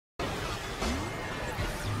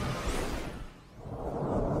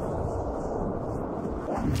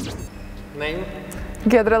Name?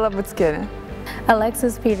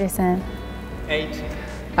 Alexis Peterson. Age?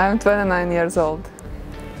 I'm 29 years old.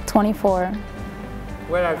 24.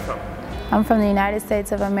 Where are you from? I'm from the United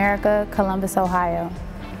States of America, Columbus, Ohio.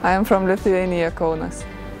 I am from Lithuania, Kaunas.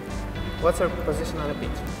 What's your position on the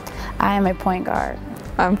pitch? I am a point guard.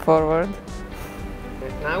 I'm forward.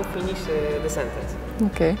 Now finish the sentence.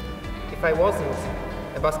 Okay. If I wasn't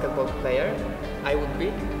a basketball player, I would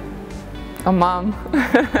be? A mom.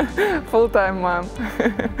 Full-time mom.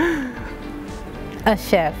 A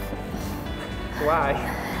chef. Why?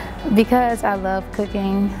 Because I love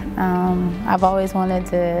cooking. I've always wanted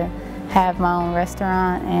to have my own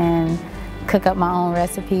restaurant and cook up my own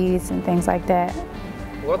recipes and things like that.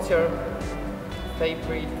 What's your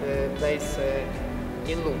favorite place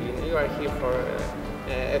in Lublin? You are here for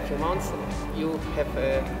a few months. You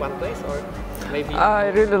have one place or maybe? I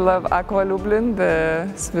really love Aqua Lublin,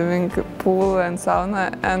 the swimming pool and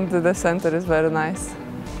sauna, and the center is very nice.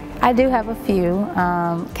 I do have a few.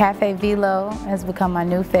 Cafe Velo has become my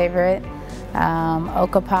new favorite.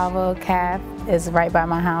 Okapava Caf is right by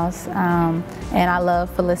my house. And I love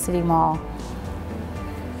Felicity Mall.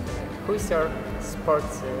 Who is your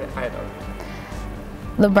sports idol?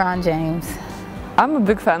 LeBron James. I'm a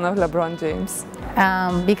big fan of LeBron James.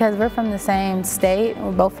 Because we're from the same state,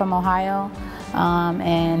 we're both from Ohio,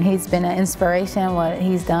 and he's been an inspiration, what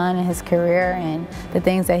he's done in his career and the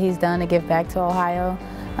things that he's done to give back to Ohio.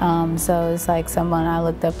 So it's like someone I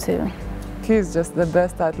looked up to. He's just the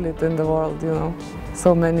best athlete in the world, you know,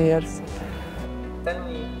 so many years. Tell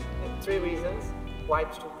me 3 reasons why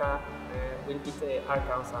Pszczółka will beat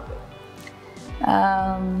Arka on Sunday.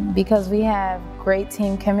 Because we have great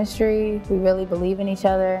team chemistry, we really believe in each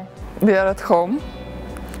other. We are at home.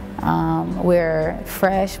 We're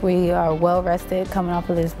fresh, we are well rested coming off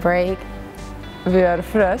of this break. We are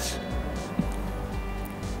fresh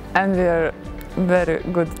and we are a very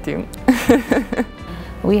good team.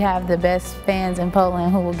 We have the best fans in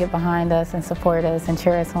Poland who will get behind us and support us and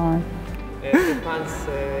cheer us on. The fans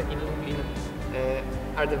in Lublin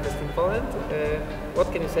are the best in Poland.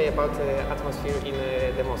 What can you say about the atmosphere in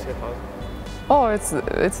the MOSiR hall? Oh,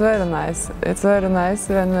 it's very nice. It's very nice,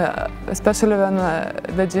 when, especially when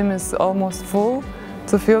the gym is almost full.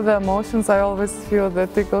 To feel the emotions, I always feel the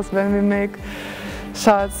tickles when we make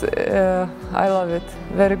shots. I love it.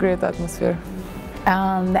 Very great atmosphere.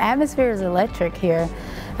 The atmosphere is electric here.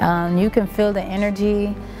 You can feel the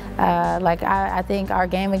energy. Like I think our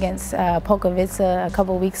game against Polkowice a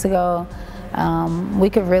couple weeks ago, we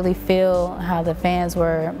could really feel how the fans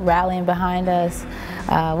were rallying behind us.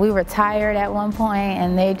 We were tired at one point,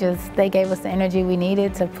 and they gave us the energy we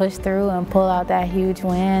needed to push through and pull out that huge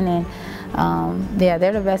win. And yeah,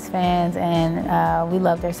 they're the best fans, and we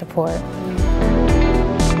love their support.